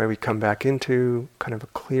retroactively, right? We come back into kind of a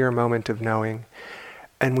clear moment of knowing,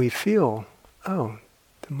 and we feel, the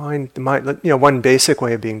mind, one basic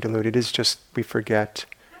way of being deluded is just we forget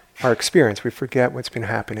our experience. We forget what's been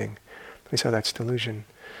happening. So that's delusion.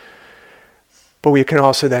 But we can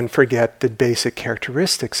also then forget the basic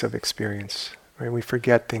characteristics of experience, right? We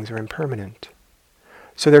forget things are impermanent.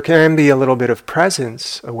 So there can be a little bit of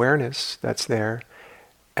presence, awareness that's there,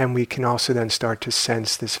 and we can also then start to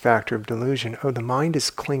sense this factor of delusion. Oh, the mind is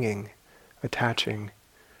clinging, attaching,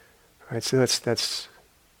 right? So that's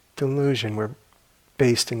delusion. We're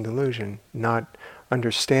based in delusion, not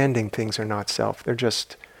understanding things are not self. They're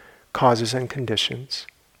just causes and conditions,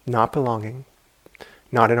 not belonging,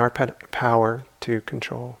 not in our power to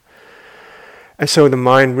control. And so the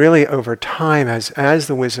mind really over time, as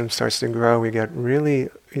the wisdom starts to grow,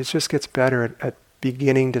 it just gets better at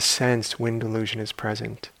beginning to sense when delusion is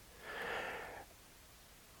present.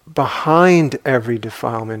 Behind every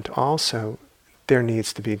defilement also, there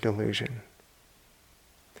needs to be delusion.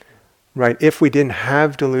 Right? If we didn't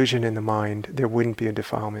have delusion in the mind, there wouldn't be a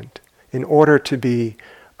defilement. In order to be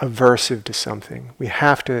aversive to something, we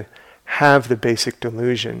have to have the basic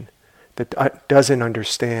delusion that doesn't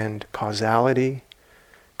understand causality,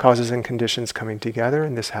 causes and conditions coming together,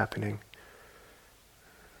 and this happening.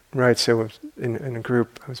 Right, so in a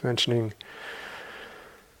group I was mentioning,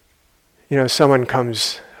 someone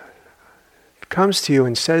comes to you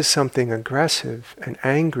and says something aggressive and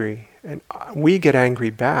angry, and we get angry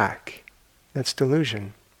back. That's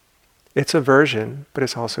delusion. It's aversion, but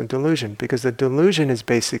it's also delusion, because the delusion is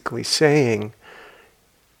basically saying,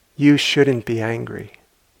 you shouldn't be angry.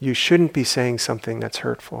 You shouldn't be saying something that's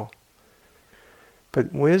hurtful.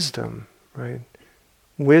 But wisdom, right?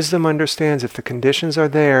 Wisdom understands if the conditions are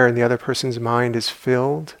there and the other person's mind is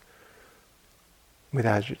filled with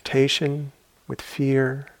agitation, with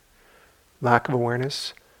fear, lack of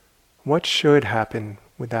awareness, what should happen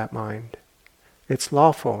with that mind? It's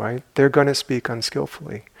lawful, right? They're going to speak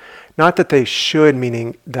unskillfully. Not that they should,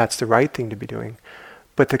 meaning that's the right thing to be doing,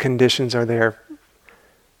 but the conditions are there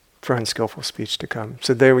for unskillful speech to come.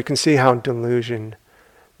 So there we can see how delusion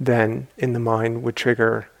then in the mind would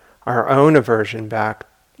trigger our own aversion back.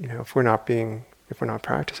 If we're not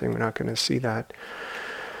practicing, we're not going to see that.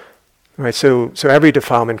 Right, so every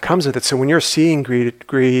defilement comes with it. So when you're seeing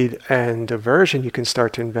greed and aversion, you can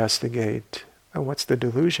start to investigate, what's the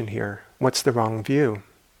delusion here? What's the wrong view?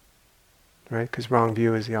 Right, because wrong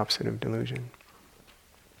view is the opposite of delusion.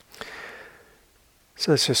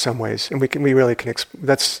 So that's just some ways, and we really can.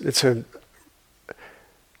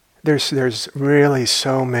 There's really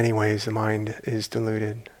so many ways the mind is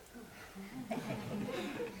deluded.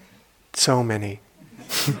 So many.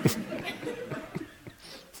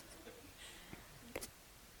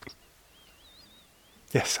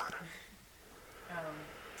 Yes, Anna.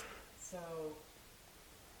 So,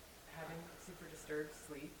 having super disturbed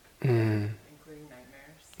sleep, Mm. including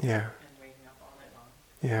nightmares, Yeah. and waking up all night long,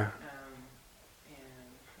 Yeah.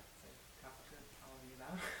 and so talk to all of you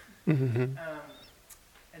about. Mm-hmm.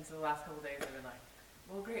 And so the last couple of days I've been like,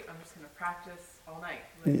 well, great, I'm just going to practice all night.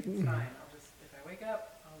 Like, it's fine. If I wake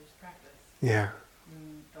up, I'll just practice. Yeah.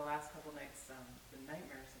 The last couple of nights, the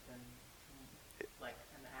nightmares have been like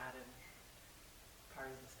an added part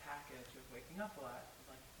of this package of waking up a lot.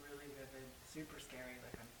 Like really vivid, super scary.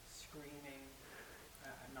 Like I'm screaming.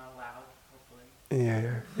 I'm not allowed, hopefully.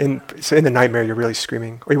 Yeah. So in the nightmare, you're really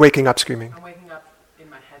screaming, or you're waking up screaming. I'm waking up in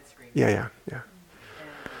my head screaming. Yeah.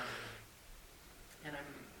 And I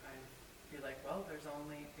feel like, well,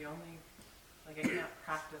 like I can't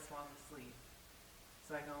practice while I'm asleep.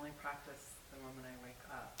 So I can only practice the moment I wake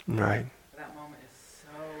up. Right. But that moment is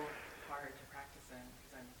so hard to practice in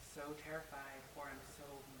because I'm so terrified or I'm so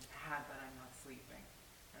mad that I'm not sleeping.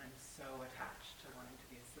 And I'm so attached to wanting to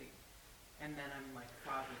be asleep. And then I'm like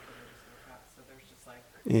foggy because I just woke up. So there's just like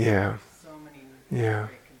so many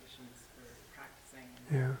great conditions for practicing.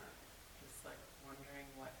 And just like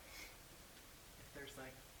wondering if there's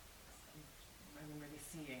like, I'm really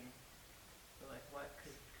seeing, but like what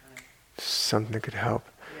could kind of... Something that could help.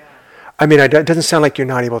 Yeah. I mean, it doesn't sound like you're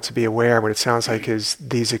not able to be aware. What it sounds like is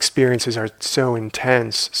these experiences are so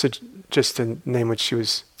intense. So just to name what she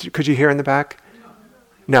was... Could you hear in the back?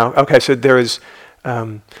 No? Okay, so there was...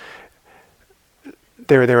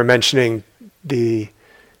 They were mentioning the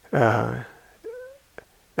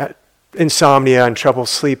insomnia and trouble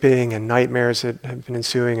sleeping and nightmares that have been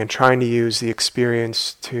ensuing, and trying to use the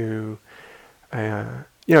experience to...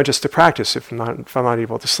 just to practice. If I'm not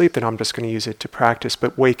able to sleep, then I'm just going to use it to practice.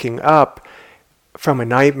 But waking up from a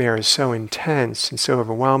nightmare is so intense and so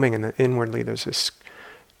overwhelming, and inwardly there's this,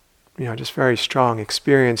 just very strong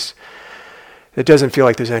experience. It doesn't feel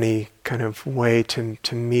like there's any kind of way to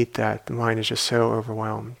meet that. The mind is just so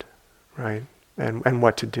overwhelmed, right? And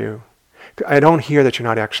what to do. I don't hear that you're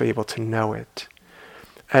not actually able to know it.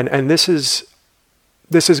 And this is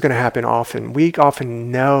going to happen often. We often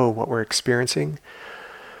know what we're experiencing,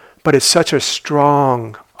 but it's such a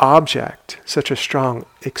strong object, such a strong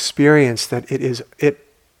experience that it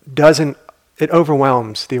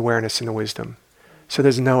overwhelms the awareness and the wisdom. So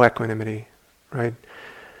there's no equanimity, right?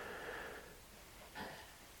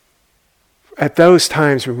 At those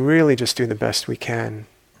times, we really just do the best we can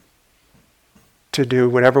to do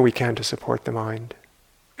whatever we can to support the mind.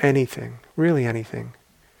 Anything, really anything.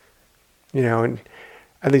 And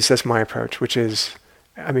at least that's my approach, which is,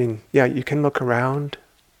 you can look around,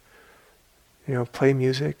 play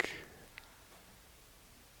music.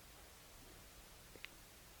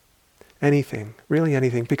 Anything, really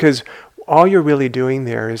anything. Because all you're really doing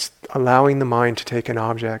there is allowing the mind to take an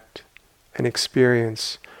object, an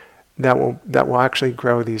experience, that will actually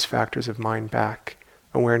grow these factors of mind back.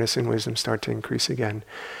 Awareness and wisdom start to increase again.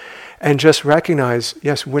 And just recognize,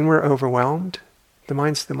 yes, when we're overwhelmed, the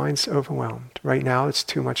mind's overwhelmed. Right now it's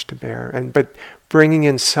too much to bear. But bringing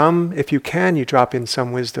in some, if you can, you drop in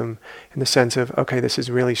some wisdom in the sense of, okay, this is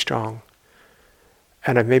really strong.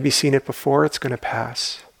 And I've maybe seen it before, it's going to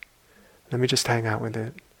pass. Let me just hang out with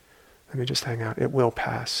it. Let me just hang out. It will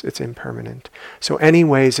pass. It's impermanent. So any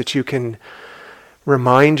ways that you can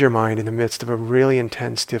remind your mind in the midst of a really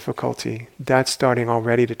intense difficulty, that's starting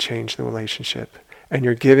already to change the relationship. And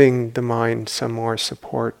you're giving the mind some more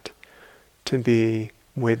support to be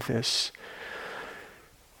with this.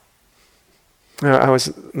 I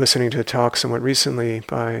was listening to a talk somewhat recently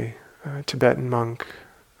by a Tibetan monk,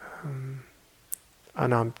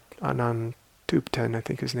 Anand Thupten, I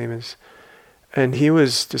think his name is. And he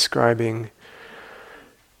was describing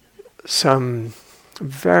some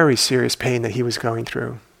very serious pain that he was going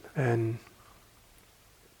through. And,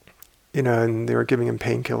 and they were giving him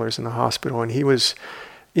painkillers in the hospital. And he was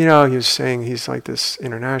saying he's like this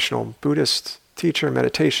international Buddhist teacher,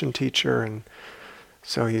 meditation teacher. And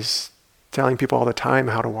so he's telling people all the time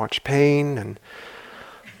how to watch pain. And,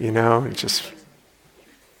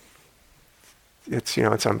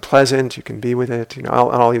 it's unpleasant. You can be with it,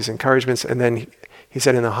 all these encouragements. And then he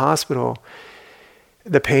said in the hospital,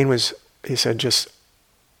 the pain was, he said, just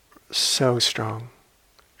so strong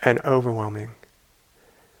and overwhelming.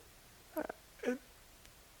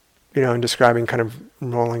 And describing kind of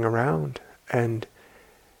rolling around. And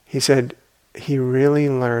he said he really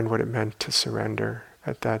learned what it meant to surrender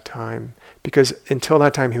at that time. Because until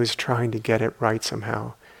that time he was trying to get it right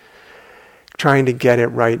somehow. Trying to get it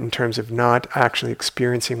right in terms of not actually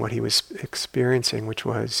experiencing what he was experiencing, which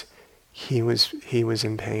was he was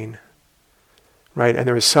in pain. Right? And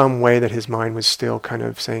there was some way that his mind was still kind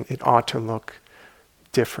of saying it ought to look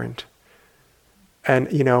different. And,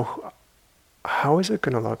 how is it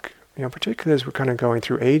going to look? Particularly as we're kind of going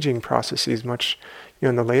through aging processes, much,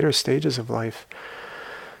 in the later stages of life.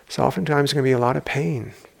 So oftentimes going to be a lot of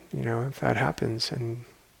pain, if that happens. And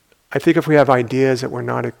I think if we have ideas that we're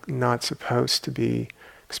not supposed to be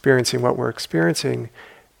experiencing what we're experiencing,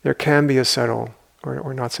 there can be a subtle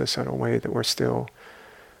or not so subtle way that we're still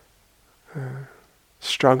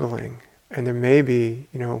struggling. And there may be,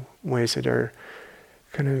 ways that are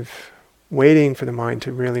kind of waiting for the mind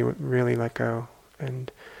to really, really let go. And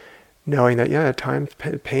knowing that, at times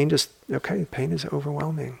pain is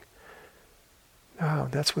overwhelming. Oh,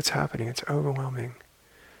 that's what's happening. It's overwhelming.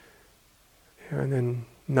 And then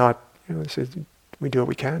not, we do what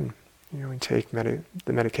we can. We take the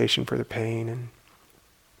medication for the pain.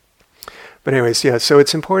 But anyways, so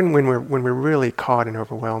it's important when we're really caught and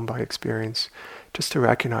overwhelmed by experience, just to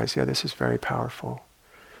recognize, this is very powerful.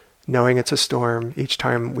 Knowing it's a storm, each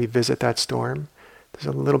time we visit that storm, there's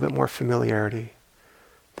a little bit more familiarity.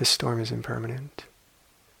 This storm is impermanent.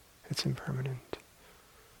 It's impermanent.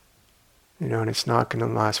 And it's not going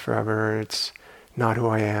to last forever. It's not who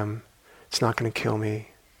I am. It's not going to kill me.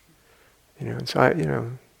 And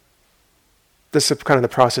so this is kind of the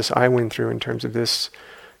process I went through in terms of this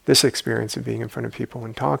experience of being in front of people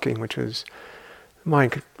and talking, which was,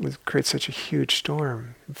 mind would create such a huge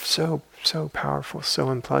storm. So powerful, so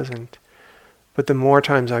unpleasant. But the more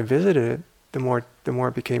times I visited it, the more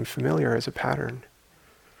it became familiar as a pattern.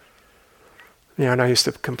 And I used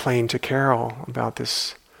to complain to Carol about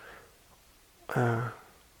this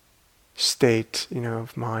state,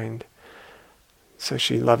 of mind. So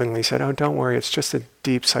she lovingly said, "Oh, don't worry, it's just a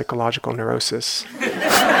deep psychological neurosis."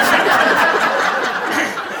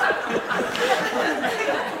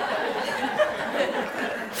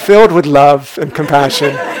 Filled with love and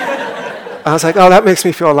compassion. I was like, oh, that makes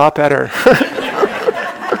me feel a lot better.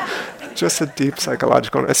 Just a deep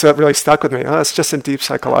psychological, so it really stuck with me. Oh, it's just a deep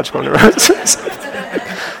psychological neurosis.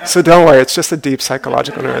 So don't worry, it's just a deep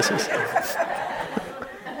psychological neurosis.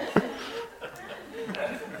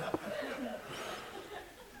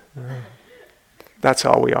 That's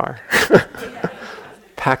all we are.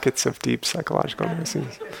 Packets of deep psychological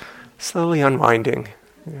neuroses. Slowly unwinding.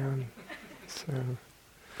 So,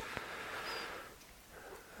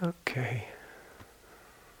 okay.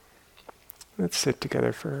 Let's sit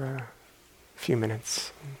together for a few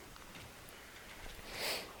minutes.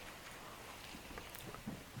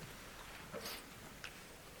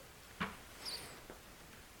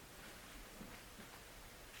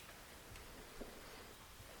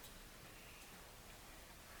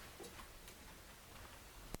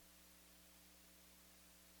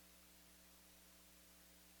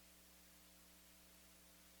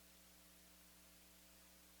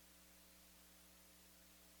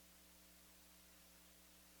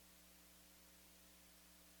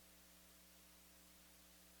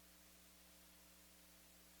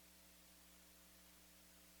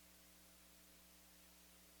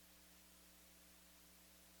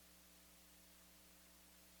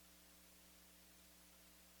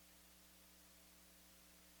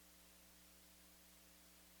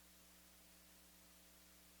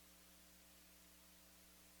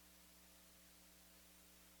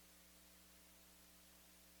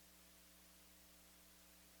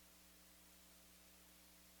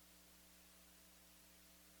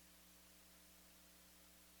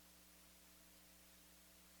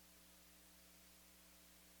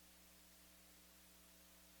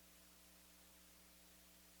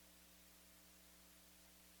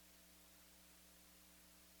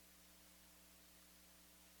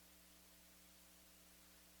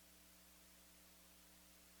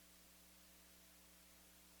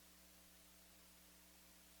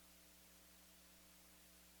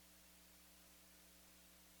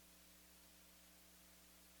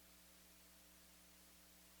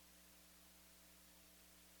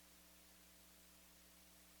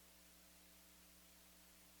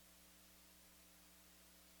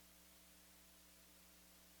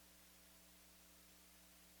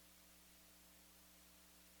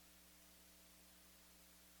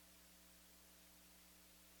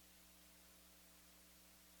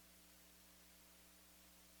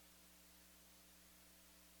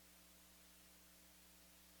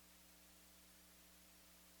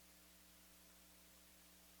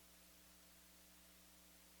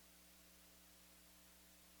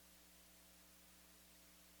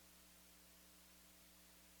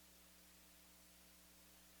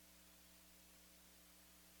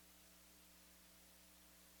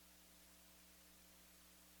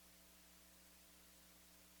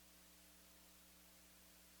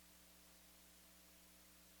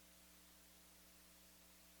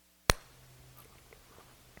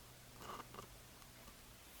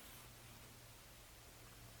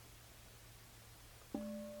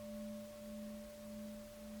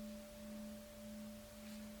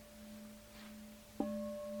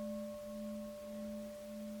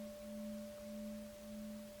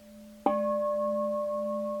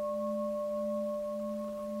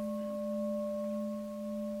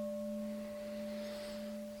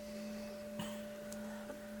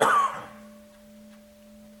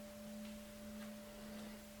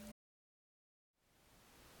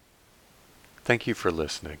 Thank you for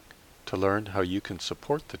listening. To learn how you can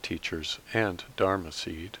support the teachers and Dharma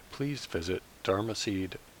Seed, please visit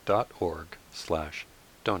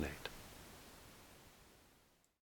dharmaseed.org/donate.